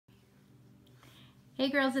Hey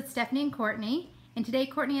girls, it's Stephanie and Courtney, and today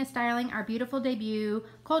Courtney is styling our beautiful debut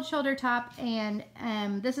cold shoulder top, and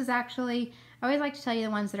this is actually, I always like to tell you the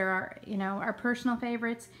ones that are our personal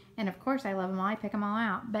favorites, and of course I love them all, I pick them all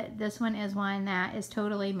out, but this one is one that is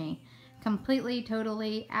totally me. Completely,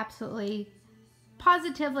 totally, absolutely,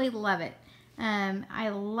 positively love it. I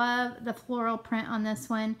love the floral print on this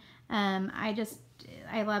one. I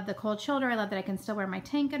love the cold shoulder. I love that I can still wear my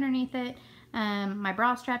tank underneath it. My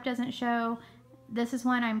bra strap doesn't show. This is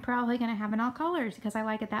one I'm probably going to have in all colors because I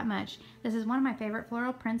like it that much. This is one of my favorite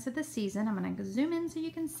floral prints of the season. I'm going to zoom in so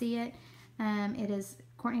you can see it.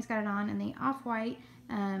 Courtney's got it on in the off-white,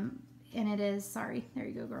 and it is, sorry, there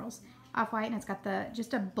you go girls, off-white, and it's got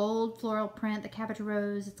just a bold floral print, the cabbage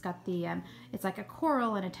rose. It's got it's like a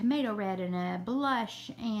coral and a tomato red and a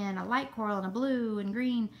blush and a light coral and a blue and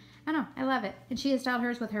green. I know, I love it. And she has styled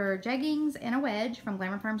hers with her jeggings and a wedge from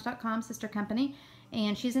glamourfarms.com, sister company.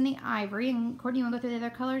 And she's in the ivory. And Courtney, you want to go through the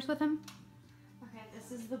other colors with them? Okay, this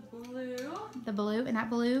is the blue. The blue, and that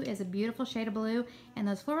blue is a beautiful shade of blue. And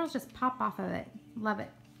those florals just pop off of it. Love it.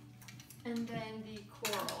 And then the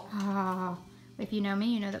coral. Oh, if you know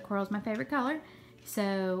me, you know that coral is my favorite color.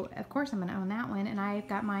 So, of course, I'm going to own that one. And I've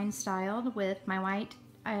got mine styled with my white.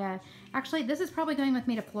 Actually, this is probably going with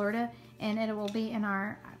me to Florida. And it will be in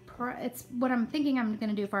it's what I'm thinking I'm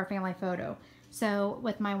going to do for our family photo. So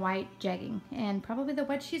with my white jegging and probably the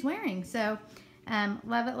wedge she's wearing. So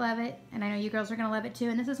love it, love it. And I know you girls are going to love it too.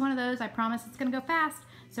 And this is one of those, I promise it's going to go fast.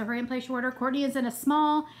 So hurry and place your order. Courtney is in a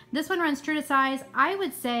small. This one runs true to size. I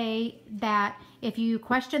would say that if you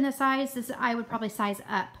question the size, I would probably size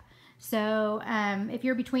up. So if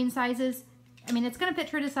you're between sizes, I mean, it's going to fit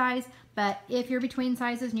true to size. But if you're between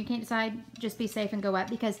sizes and you can't decide, just be safe and go up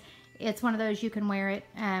because it's one of those you can wear it.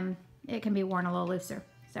 It can be worn a little looser.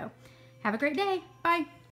 So have a great day. Bye.